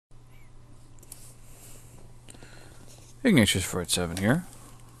Ignatius Freud 7 here.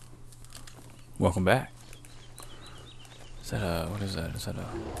 Welcome back. Is that a... what is that? Is that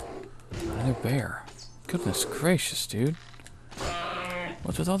another bear? Goodness gracious, dude.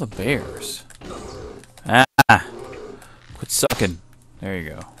 What's with all the bears? Ah! Quit sucking. There you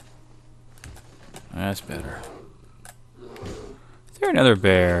go. That's better. Is there another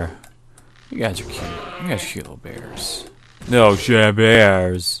bear? You guys are cute. You guys are cute little bears. No shit,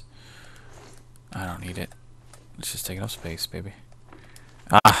 bears. I don't need it. It's just taking up space, baby.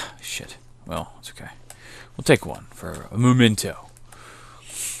 Ah, shit. Well, it's okay. We'll take one for a memento.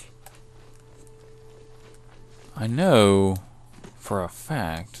 I know for a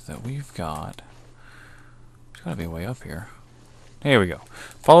fact that we've got... There's gotta be a way up here. Here we go.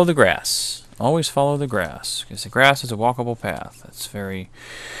 Follow the grass. Always follow the grass. Because the grass is a walkable path. That's very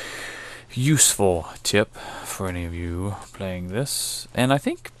useful tip for any of you playing this. And I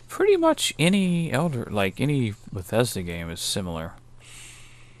think pretty much any any Bethesda game is similar.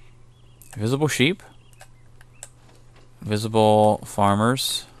 Invisible sheep. Invisible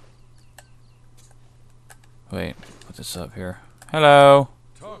farmers. Wait, put this up here. Hello.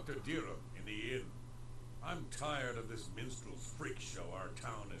 Talk to Dira in the inn. I'm tired of this minstrel's freak show our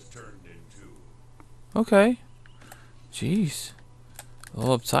town has turned into. Okay. Jeez. A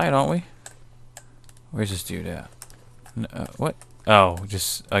little uptight, aren't we? Where's this dude at? What? Oh,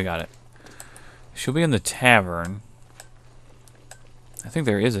 I got it. She'll be in the tavern. I think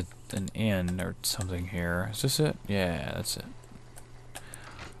there is an inn or something here. Is this it? Yeah, that's it.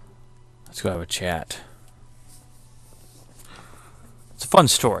 Let's go have a chat. It's a fun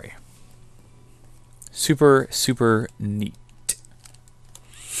story. Super, super neat.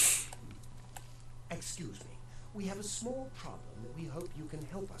 Excuse me. We have a small problem that we hope you can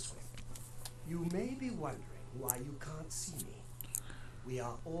help us with. You may be wondering why you can't see me. We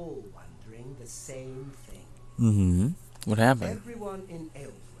are all wondering the same thing. Mm-hmm. What happened? Everyone in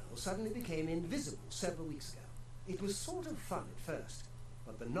Ayleswell suddenly became invisible several weeks ago. It was sort of fun at first,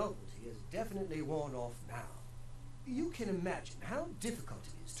 but the novelty has definitely worn off now. You can imagine how difficult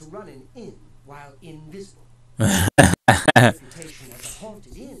it is to run an inn while invisible. Reputation as a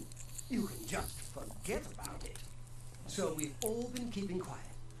haunted inn, you can just forget about it. So we've all been keeping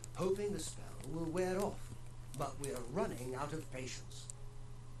quiet, hoping the spell will wear off. But we're running out of patience.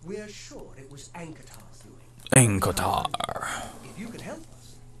 We're sure it was Ankatar's doing. Ankatar. If you can help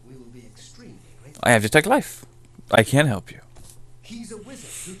us, we will be extremely grateful. I have Detect Life. I can help you. He's a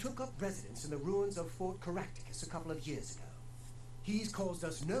wizard who took up residence in the ruins of Fort Caractacus a couple of years ago. He's caused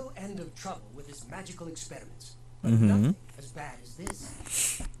us no end of trouble with his magical experiments, but nothing as bad as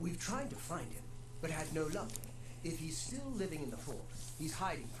this. We've tried to find him, but had no luck. If he's still living in the fort, he's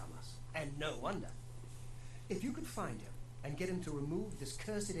hiding from us, and no wonder. If you could find him and get him to remove this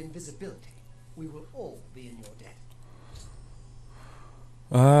cursed invisibility, we will all be in your debt.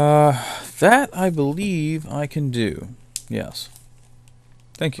 That I believe I can do. Yes.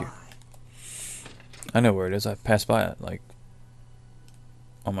 Thank you. Bye. I know where it is. I passed by it, like,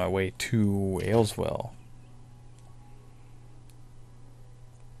 on my way to Ayleswell.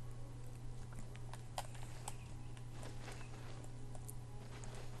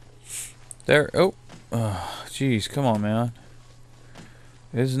 There. Oh. Jeez, come on, man.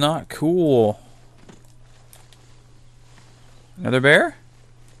 It's not cool. Another bear?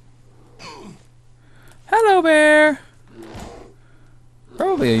 Hello, bear.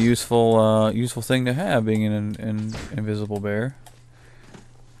 Probably a useful thing to have, being an invisible bear.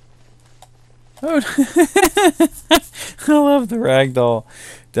 Oh, I love the ragdoll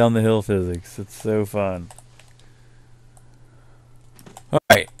down the hill physics. It's so fun. All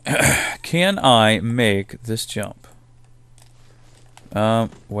right, can I make this jump? Well,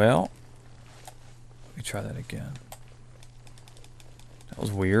 let me try that again. That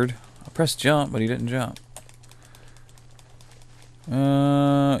was weird. I pressed jump, but he didn't jump.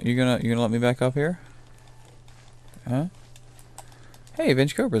 You gonna let me back up here? Huh? Hey,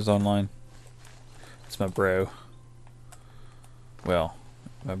 Vince Cobra's online. It's my bro. Well,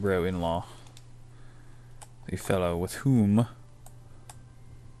 my bro-in-law. The fellow with whom...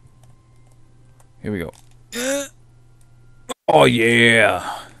 Here we go. Oh,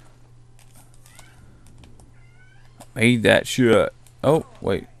 yeah! Made that shit. Oh,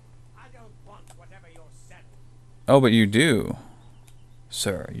 wait. Oh, but you do.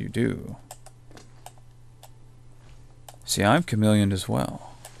 Sir, you do. See, I'm chameleon as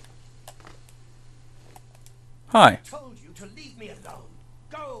well. Hi. I told you to leave me alone.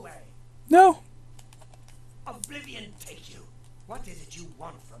 Go away. No. Oblivion take you. What is it you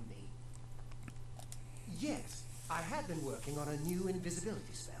want from me? Yes, I have been working on a new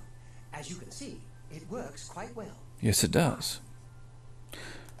invisibility spell. As you can see, it works quite well. Yes, it does.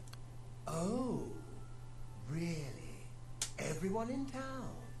 Oh, really? Everyone in town?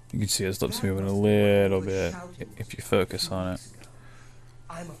 You can see his lips That moving a must be what you little were bit shouting if you a focus few on it. weeks ago.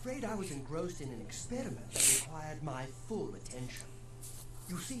 I'm afraid I was engrossed in an experiment that required my full attention.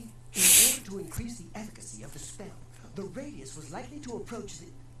 You see, in order to increase the efficacy of the spell, the radius was likely to approach the...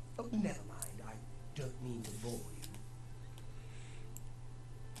 Oh, never mind. I don't mean to bore you.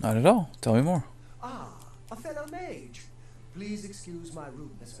 Not at all. Tell me more. Ah, a fellow mage. Please excuse my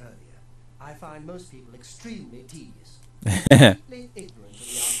rudeness earlier. I find most people extremely tedious. Completely ignorant of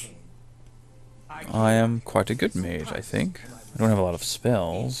the arcane. I am quite a good mage, I think. I don't have a lot of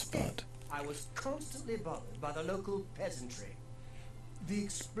spells, but... I was constantly bothered by the local peasantry. The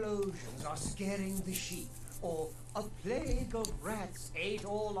explosions are scaring the sheep, or a plague of rats ate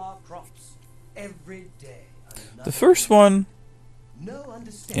all our crops. Every day. The first one, No yeah.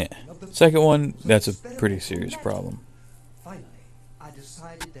 understanding of the Second one, that's a pretty serious problem. Finally, I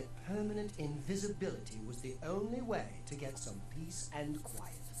decided that permanent invisibility was the only way to get some peace and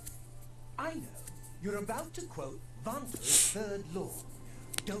quiet. I know, you're about to quote Vanta's third law.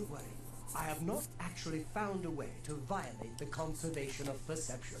 Don't worry, I have not actually found a way to violate the conservation of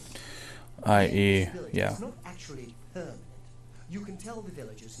perception. I.e., Invisibility yeah. is not actually permanent. You can tell the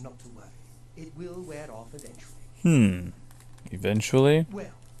villagers not to worry. It will wear off eventually. Eventually?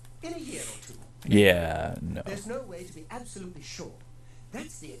 Well, in a year or two. Yeah, no. There's no way to be absolutely sure.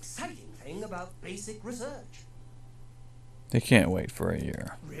 That's the exciting thing about basic research. They can't wait for a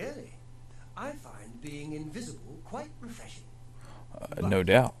year. Really? I find being invisible quite refreshing. No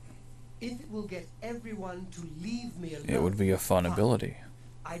doubt. If it will get everyone to leave me alone... It would be a fun ability.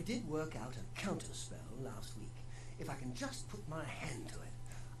 I did work out a counterspell last week. If I can just put my hand to it.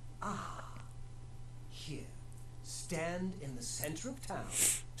 Ah. Here. Stand in the center of town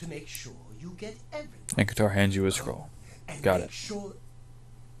to make sure you get everyone. And Qatar hands you a scroll. And Got make it. Sure...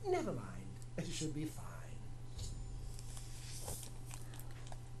 Never mind. It should be fine.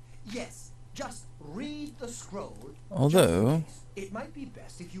 Yes, just read the scroll. Although... It might be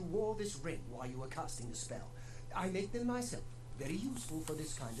best if you wore this ring while you were casting the spell. I make them myself. Very useful for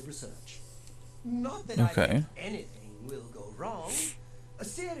this kind of research. Not that I Okay. think anything will go wrong.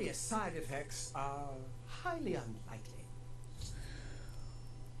 Serious side effects are highly unlikely.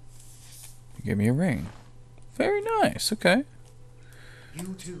 You gave me a ring. Very nice, okay.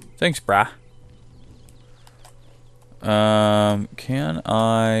 You too. Thanks, brah. Can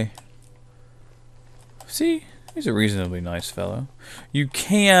I... See, he's a reasonably nice fellow. You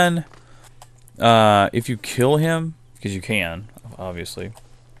can, if you kill him, because you can, obviously,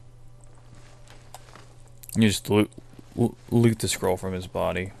 you just loot the scroll from his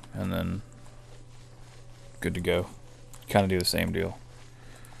body, and then good to go. Kind of do the same deal.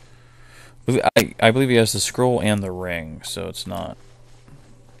 But I believe he has the scroll and the ring, so it's not...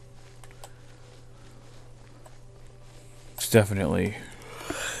 It's definitely...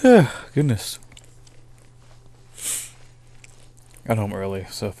 Goodness. Got home early,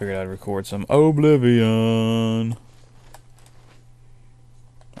 so I figured I'd record some Oblivion.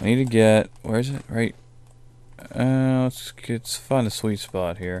 I need to get... Where is it? Right... let's find a sweet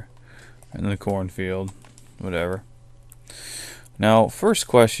spot here. In the cornfield. Whatever. Now, first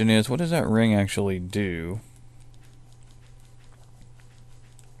question is, what does that ring actually do?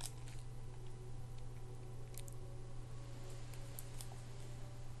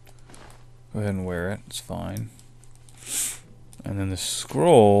 Go ahead and wear it. It's fine. And then the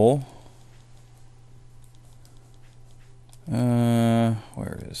scroll...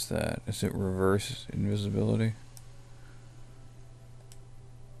 where is that? Is it reverse invisibility?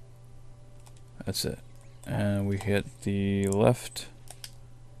 That's it. And we hit the left.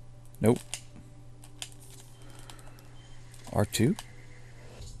 Nope. R2?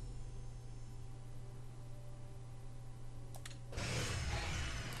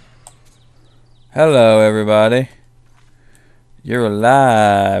 Hello, everybody. You're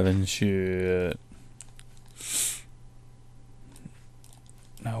alive and shit.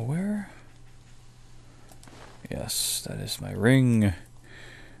 Now where? Yes, that is my ring.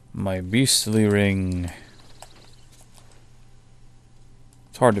 My beastly ring.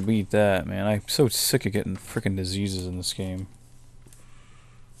 It's hard to beat that, man. I'm so sick of getting freaking diseases in this game.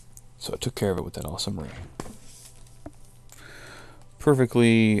 So I took care of it with that awesome ring.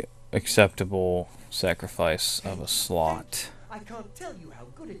 Perfectly acceptable sacrifice of a slot. I can't tell you how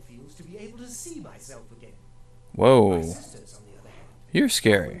good it feels to be able to see myself again. Whoa. My sisters, on the other hand, You're I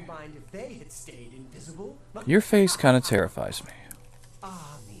scary. wouldn't mind if they had stayed invisible. But Your face kind of terrifies me.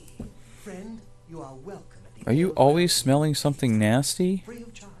 ah, me, friend, you are welcome at the Are you Old always House, smelling something nasty? free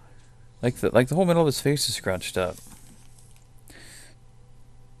of charge. Like the whole middle of his face is scratched up.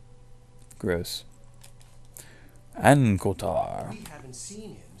 Gross. Ankotar. We haven't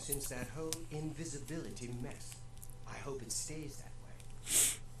seen him since that whole invisibility mess. I hope it stays that way.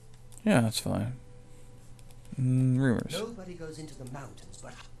 Yeah, that's fine. Rumors. Nobody goes into the mountains,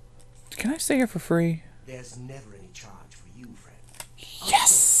 but Can I stay here for free? there's never any charge for you, friend.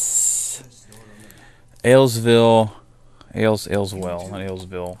 Yes! First door on the left. Aylesville. Ayleswell, not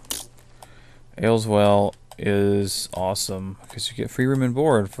Aylesville. Ayleswell is awesome because you get free room and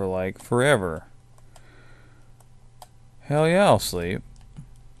board for like forever. Hell yeah, I'll sleep.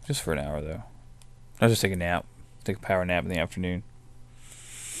 Just for an hour though. I'll just take a nap. Take a power nap in the afternoon.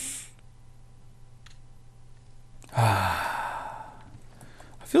 I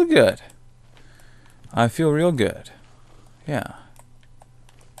feel good. I feel real good. Yeah.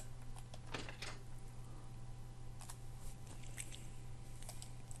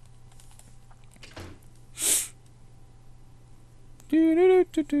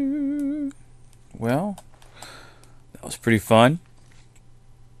 Well, that was pretty fun.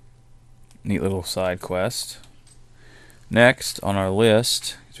 Neat little side quest. Next on our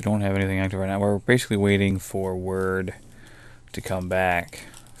list, because we don't have anything active right now, we're basically waiting for word to come back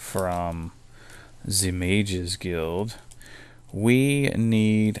from the Mages Guild. We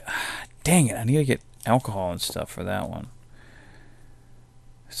need... Dang it, I need to get alcohol and stuff for that one.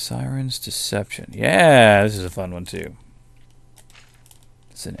 Siren's Deception. Yeah, this is a fun one too.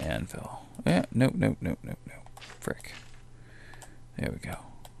 It's an anvil. Yeah, nope. Frick. There we go.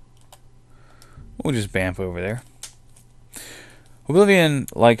 We'll just bamf over there. Oblivion,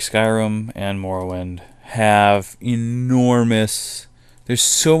 like Skyrim and Morrowind, have enormous... There's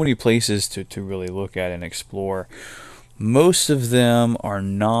so many places to really look at and explore. Most of them are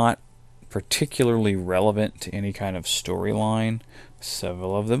not particularly relevant to any kind of storyline.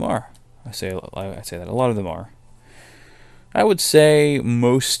 Several of them are. I say that a lot of them are. I would say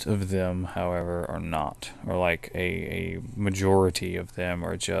most of them, however, are not. Or like a majority of them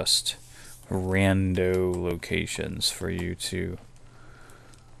are just rando locations for you to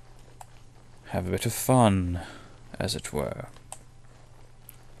have a bit of fun, as it were.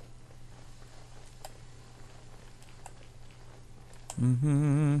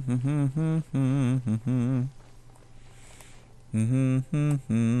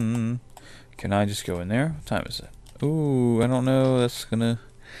 Can I just go in there? What time is it? Ooh, I don't know. I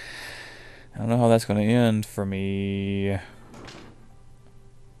don't know how that's gonna end for me.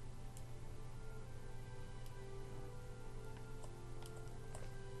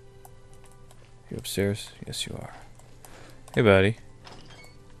 You upstairs? Yes, you are. Hey, buddy.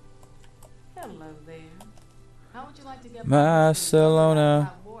 Hello there. How would you like to get Barcelona.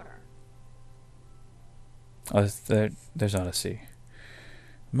 hot water? Oh, there's not a C.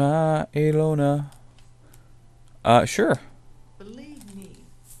 Elona. Sure. Believe me,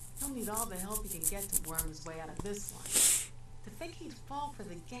 he'll need all the help he can get to worm his way out of this one. To think he'd fall for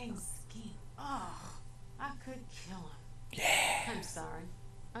the gang's scheme. Oh, I could kill him. Yeah. I'm sorry.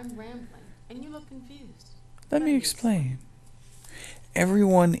 I'm rambling, and you look confused. Let me explain.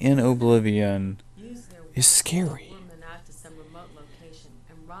 Everyone in Oblivion Use their is weapons to scary. worm them out to some remote location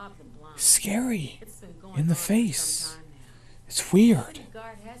and rob them blind. Scary. It's been going In the on for face. some time now. It's weird. The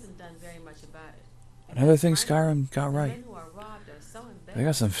guard hasn't done very much about it. Another thing Skyrim got right. Men who are robbed are so They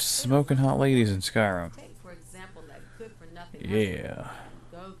got some smoking hot ladies in Skyrim. Take, for example, that good-for-nothing Yeah.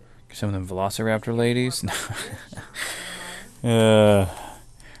 Gogan. Some of them Velociraptor ladies.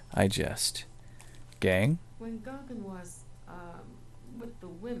 I jest. Gang? When Gogan was with the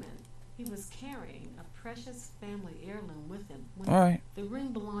women, he was carrying a precious family heirloom with him. When Alright. the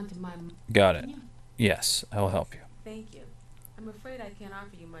ring belonged to my... Got it. Can you- Yes, I will help you. Thank you. I'm afraid I can't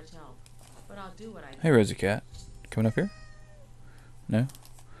offer you much help, but I'll do what I Hey, can. Rosie Cat. Coming up here? No?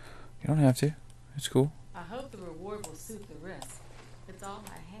 You don't have to. It's cool. I hope the reward will suit the risk. It's all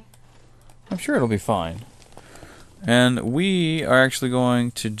I have. I'm sure it'll be fine. And we are actually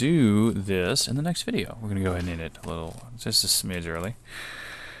going to do this in the next video. We're going to go ahead and end it a little, just a smidge early.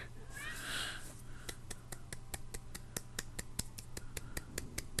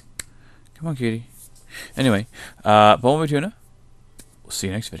 Come on, cutie. Anyway, Bowling Tuna. We'll see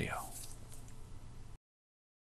you next video.